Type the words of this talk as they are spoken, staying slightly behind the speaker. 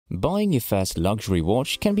Buying your first luxury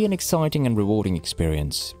watch can be an exciting and rewarding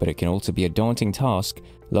experience, but it can also be a daunting task.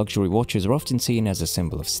 Luxury watches are often seen as a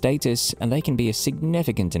symbol of status, and they can be a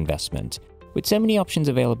significant investment. With so many options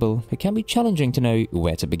available, it can be challenging to know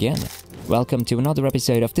where to begin. Welcome to another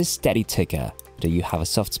episode of The Steady Ticker. Do you have a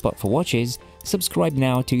soft spot for watches? Subscribe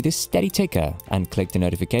now to The Steady Ticker and click the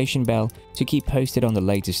notification bell to keep posted on the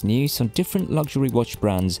latest news on different luxury watch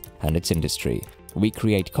brands and its industry. We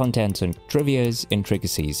create content on trivias,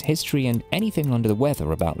 intricacies, history, and anything under the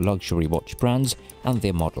weather about luxury watch brands and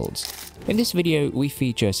their models. In this video, we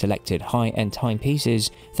feature selected high-end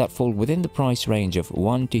timepieces that fall within the price range of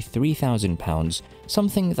 £1,000 to £3,000,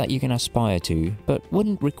 something that you can aspire to but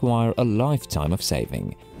wouldn't require a lifetime of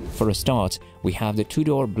saving. For a start, we have the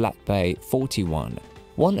Tudor Black Bay 41.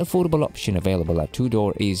 One affordable option available at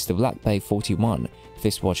Tudor is the Black Bay 41.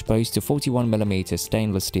 This watch boasts a 41mm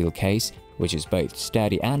stainless steel case, which is both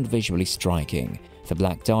sturdy and visually striking. The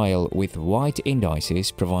black dial with white indices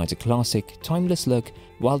provides a classic, timeless look,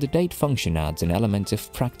 while the date function adds an element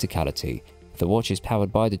of practicality. The watch is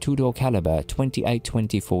powered by the Tudor caliber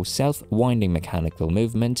 2824 self-winding mechanical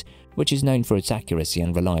movement, which is known for its accuracy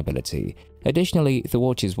and reliability. Additionally, the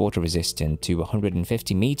watch is water-resistant to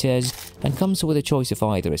 150 meters and comes with a choice of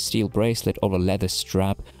either a steel bracelet or a leather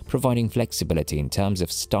strap, providing flexibility in terms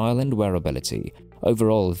of style and wearability.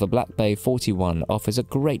 Overall, the Black Bay 41 offers a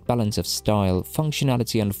great balance of style,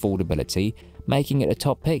 functionality and affordability, making it a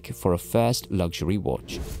top pick for a first luxury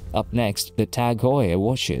watch. Up next, the Heuer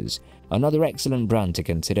Watches. Another excellent brand to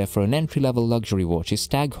consider for an entry-level luxury watch is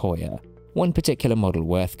Heuer. One particular model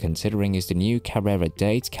worth considering is the new Carrera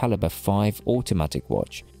Date Caliber 5 automatic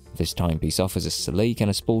watch. This timepiece offers a sleek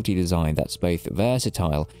and a sporty design that's both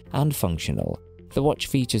versatile and functional. The watch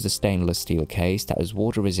features a stainless steel case that is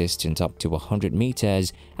water-resistant up to 100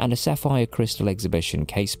 meters and a sapphire crystal exhibition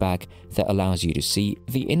caseback that allows you to see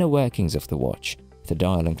the inner workings of the watch. The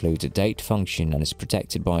dial includes a date function and is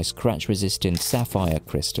protected by a scratch-resistant sapphire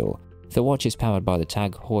crystal. The watch is powered by the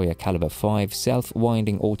Heuer Caliber 5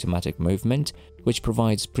 self-winding automatic movement, which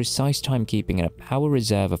provides precise timekeeping and a power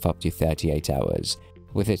reserve of up to 38 hours.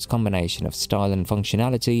 With its combination of style and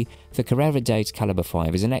functionality, the Carrera Date Caliber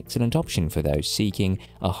 5 is an excellent option for those seeking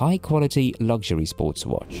a high-quality luxury sports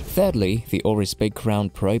watch. Thirdly, the Oris Big Crown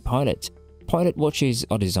Pro Pilot. Pilot watches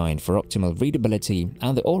are designed for optimal readability,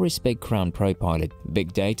 and the Oris Big Crown Pro Pilot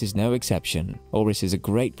Big Date is no exception. Oris is a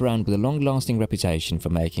great brand with a long-lasting reputation for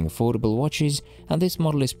making affordable watches, and this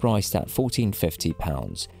model is priced at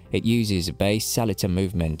 £1,450. It uses a base salita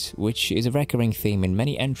movement, which is a recurring theme in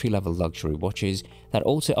many entry-level luxury watches that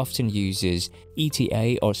also often uses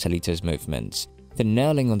ETA or salitas movements. The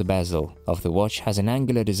knurling on the bezel of the watch has an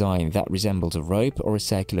angular design that resembles a rope or a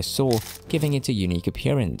circular saw, giving it a unique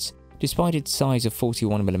appearance. Despite its size of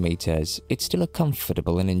 41mm, it's still a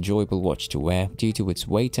comfortable and enjoyable watch to wear due to its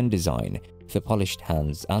weight and design. The polished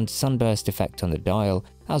hands and sunburst effect on the dial,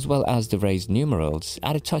 as well as the raised numerals,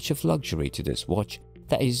 add a touch of luxury to this watch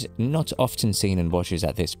that is not often seen in watches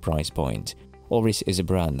at this price point. Oris is a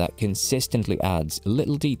brand that consistently adds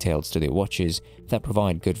little details to their watches that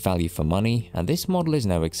provide good value for money, and this model is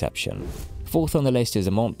no exception. Fourth on the list is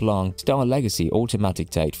the Montblanc Star Legacy Automatic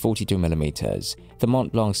Date 42mm. The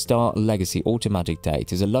Montblanc Star Legacy Automatic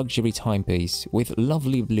Date is a luxury timepiece with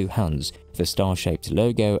lovely blue hands, the star-shaped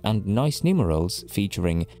logo and nice numerals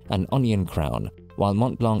featuring an onion crown. While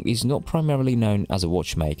Montblanc is not primarily known as a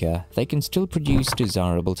watchmaker, they can still produce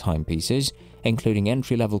desirable timepieces, including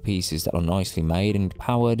entry-level pieces that are nicely made and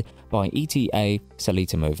powered by ETA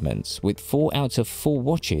Salita movements, with 4 out of 4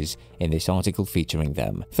 watches in this article featuring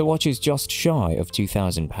them. The watch is just shy of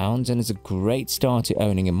 £2,000 and is a great start to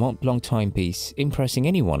owning a Montblanc timepiece, impressing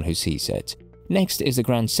anyone who sees it. Next is the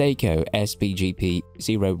Grand Seiko SBGP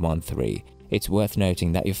 013. It's worth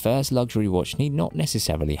noting that your first luxury watch need not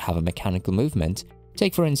necessarily have a mechanical movement.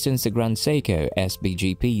 Take for instance the Grand Seiko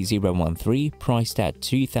SBGP 013, priced at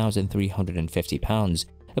 £2,350,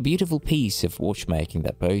 a beautiful piece of watchmaking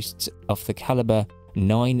that boasts of the caliber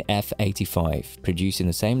 9F85, produced in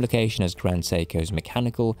the same location as Grand Seiko's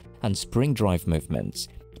mechanical and spring drive movements.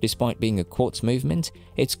 Despite being a quartz movement,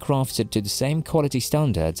 it's crafted to the same quality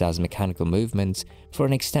standards as mechanical movements for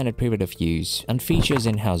an extended period of use and features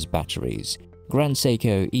in-house batteries. Grand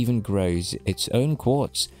Seiko even grows its own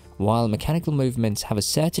quartz. While mechanical movements have a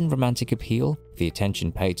certain romantic appeal, the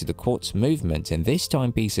attention paid to the quartz movement in this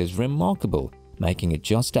timepiece is remarkable, making it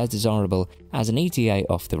just as desirable as an ETA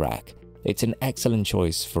off the rack. It's an excellent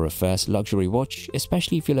choice for a first luxury watch,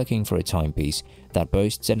 especially if you're looking for a timepiece that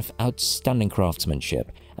boasts of outstanding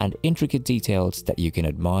craftsmanship and intricate details that you can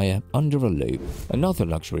admire under a loupe. Another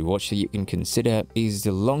luxury watch that you can consider is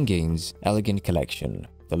the Longines Elegant Collection.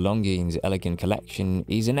 The Longines Elegant Collection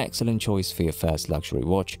is an excellent choice for your first luxury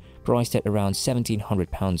watch, priced at around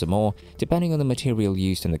 £1,700 or more, depending on the material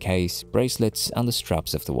used in the case, bracelets, and the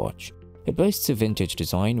straps of the watch. It boasts a vintage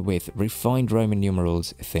design with refined Roman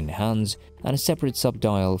numerals, thin hands, and a separate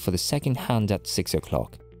sub-dial for the second hand at 6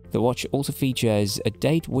 o'clock. The watch also features a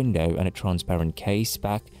date window and a transparent case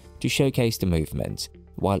back to showcase the movement.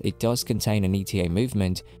 While it does contain an ETA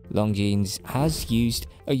movement, Longines has used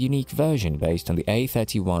a unique version based on the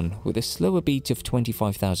A31 with a slower beat of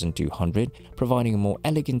 25,200, providing a more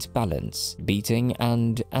elegant balance, beating,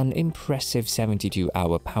 and an impressive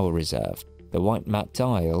 72-hour power reserve. The white matte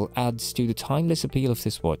dial adds to the timeless appeal of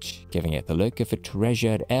this watch, giving it the look of a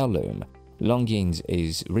treasured heirloom. Longines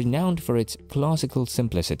is renowned for its classical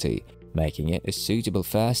simplicity, making it a suitable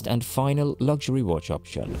first and final luxury watch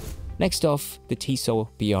option. Next off, the Tissot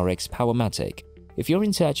PRX Powermatic. If you're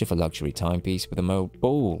in search of a luxury timepiece with a more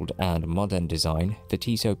bold and modern design, the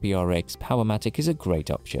Tissot PRX Powermatic is a great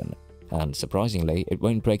option. And surprisingly, it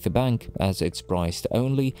won't break the bank as it's priced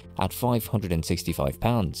only at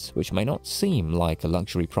 £565, which may not seem like a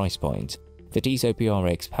luxury price point. The Tissot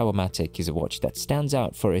PRX Powermatic is a watch that stands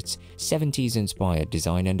out for its 70s-inspired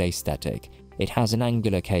design and aesthetic. It has an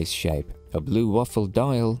angular case shape, a blue waffle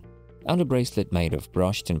dial, and a bracelet made of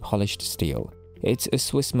brushed and polished steel. It's a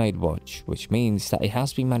Swiss-made watch, which means that it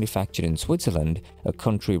has been manufactured in Switzerland, a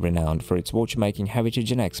country renowned for its watchmaking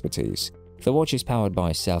heritage and expertise. The watch is powered by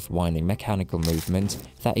a self-winding mechanical movement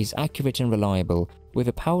that is accurate and reliable, with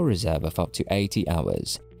a power reserve of up to 80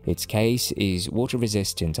 hours. Its case is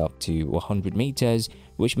water-resistant up to 100 meters,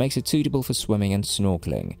 which makes it suitable for swimming and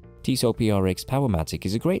snorkeling. Tissot PRX Powermatic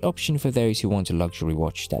is a great option for those who want a luxury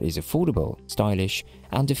watch that is affordable, stylish,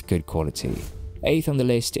 and of good quality. 8th on the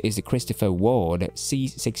list is the Christopher Ward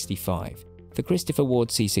C65. The Christopher Ward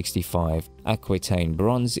C65 Aquitaine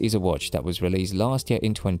Bronze is a watch that was released last year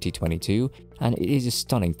in 2022, and it is a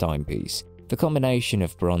stunning timepiece. The combination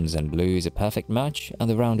of bronze and blue is a perfect match, and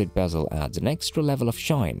the rounded bezel adds an extra level of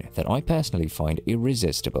shine that I personally find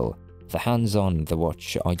irresistible. The hands on the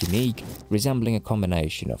watch are unique, resembling a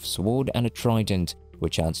combination of sword and a trident,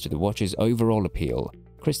 which adds to the watch's overall appeal.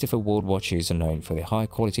 Christopher Ward watches are known for their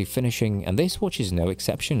high-quality finishing, and this watch is no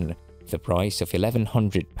exception. The price of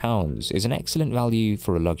 £1,100 is an excellent value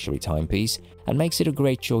for a luxury timepiece and makes it a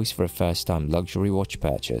great choice for a first-time luxury watch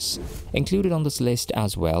purchase. Included on this list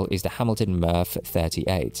as well is the Hamilton Murph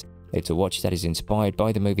 38. It's a watch that is inspired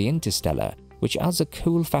by the movie Interstellar, which adds a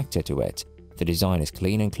cool factor to it. The design is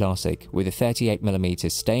clean and classic, with a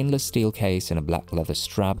 38mm stainless steel case and a black leather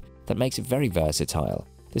strap that makes it very versatile.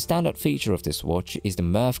 The standout feature of this watch is the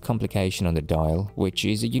Murph complication on the dial, which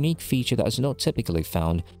is a unique feature that is not typically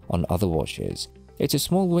found on other watches. It's a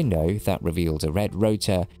small window that reveals a red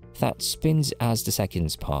rotor that spins as the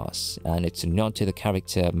seconds pass, and it's a nod to the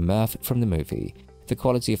character Murph from the movie. The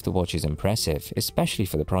quality of the watch is impressive, especially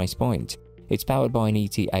for the price point. It's powered by an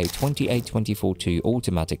ETA 28242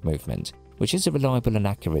 automatic movement, which is a reliable and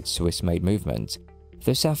accurate Swiss-made movement.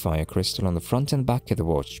 The sapphire crystal on the front and back of the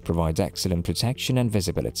watch provides excellent protection and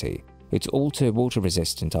visibility. It's also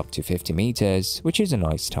water-resistant up to 50 meters, which is a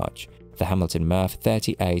nice touch. The Hamilton Murph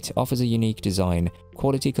 38 offers a unique design,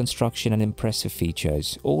 quality construction and impressive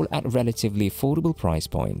features, all at a relatively affordable price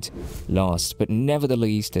point. Last but never the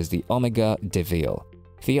least is the Omega Deville.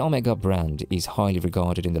 The Omega brand is highly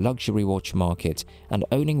regarded in the luxury watch market, and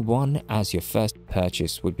owning one as your first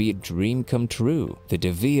purchase would be a dream come true. The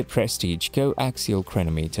Deville Prestige coaxial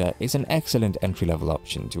chronometer is an excellent entry-level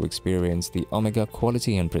option to experience the Omega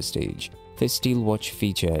quality and prestige. This steel watch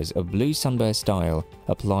features a blue sunburst dial,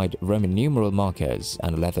 applied Roman numeral markers,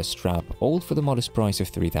 and a leather strap, all for the modest price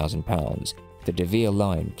of £3,000. The Deville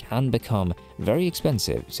line can become very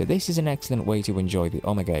expensive, so this is an excellent way to enjoy the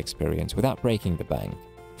Omega experience without breaking the bank.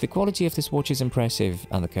 The quality of this watch is impressive,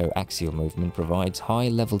 and the coaxial movement provides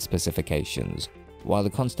high-level specifications. While the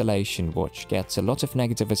Constellation watch gets a lot of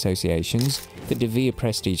negative associations, the Deville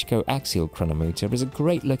Prestige coaxial chronometer is a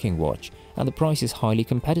great-looking watch, and the price is highly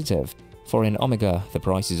competitive. For an Omega, the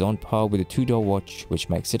price is on par with a Tudor watch, which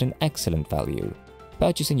makes it an excellent value.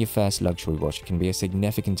 Purchasing your first luxury watch can be a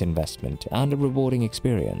significant investment and a rewarding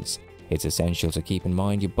experience. It's essential to keep in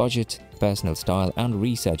mind your budget, personal style, and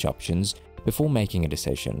research options before making a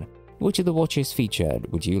decision. Which of the watches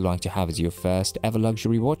featured would you like to have as your first ever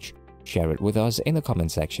luxury watch? Share it with us in the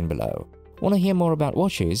comment section below. Want to hear more about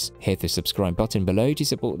watches? Hit the subscribe button below to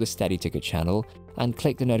support the Steady Ticket channel, and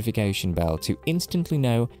click the notification bell to instantly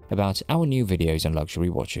know about our new videos on luxury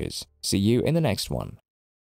watches. See you in the next one.